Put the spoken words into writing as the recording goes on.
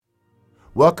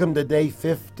Welcome to day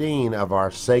 15 of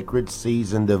our Sacred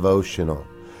Season devotional.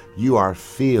 You are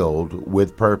filled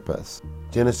with purpose.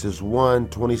 Genesis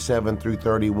 1:27 through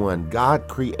 31. God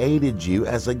created you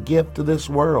as a gift to this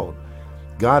world.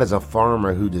 God is a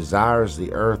farmer who desires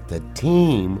the earth to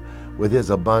teem with his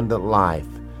abundant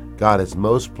life. God is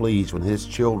most pleased when his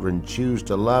children choose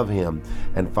to love him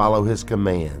and follow his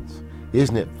commands.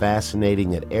 Isn't it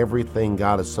fascinating that everything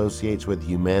God associates with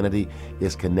humanity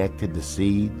is connected to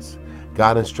seeds?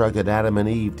 God instructed Adam and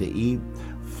Eve to eat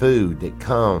food that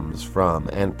comes from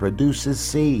and produces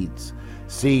seeds.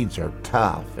 Seeds are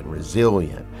tough and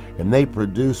resilient, and they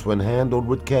produce when handled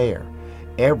with care.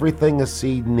 Everything a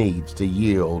seed needs to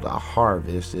yield a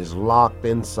harvest is locked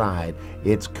inside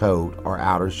its coat or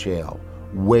outer shell,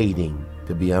 waiting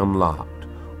to be unlocked.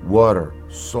 Water,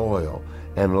 soil,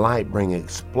 and light bring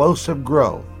explosive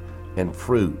growth and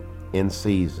fruit in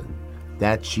season.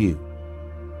 That's you.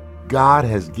 God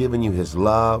has given you his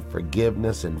love,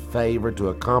 forgiveness, and favor to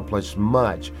accomplish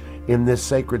much in this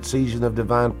sacred season of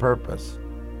divine purpose.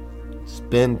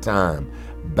 Spend time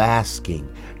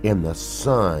basking in the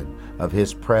sun of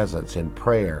his presence in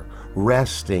prayer,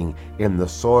 resting in the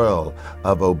soil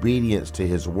of obedience to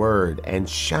his word, and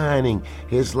shining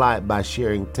his light by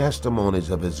sharing testimonies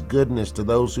of his goodness to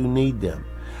those who need them.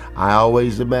 I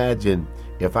always imagine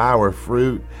if I were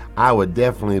fruit, I would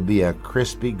definitely be a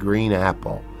crispy green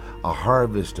apple. A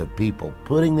harvest of people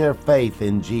putting their faith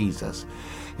in Jesus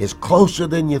is closer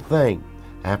than you think.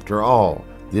 After all,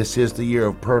 this is the year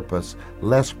of purpose.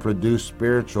 Let's produce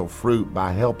spiritual fruit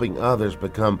by helping others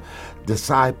become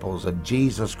disciples of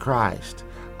Jesus Christ.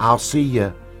 I'll see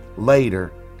you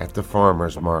later at the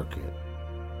farmer's market.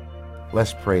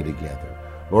 Let's pray together.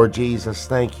 Lord Jesus,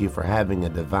 thank you for having a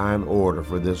divine order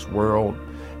for this world,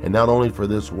 and not only for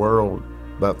this world,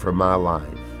 but for my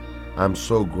life. I'm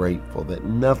so grateful that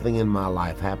nothing in my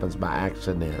life happens by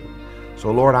accident.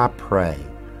 So Lord, I pray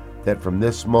that from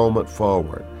this moment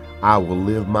forward, I will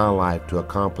live my life to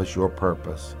accomplish your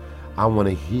purpose. I want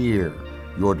to hear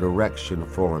your direction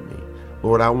for me.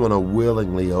 Lord, I want to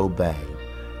willingly obey.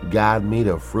 Guide me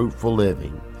to fruitful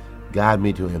living. Guide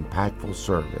me to impactful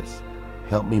service.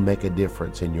 Help me make a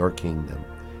difference in your kingdom.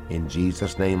 In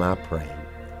Jesus' name I pray.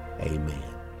 Amen.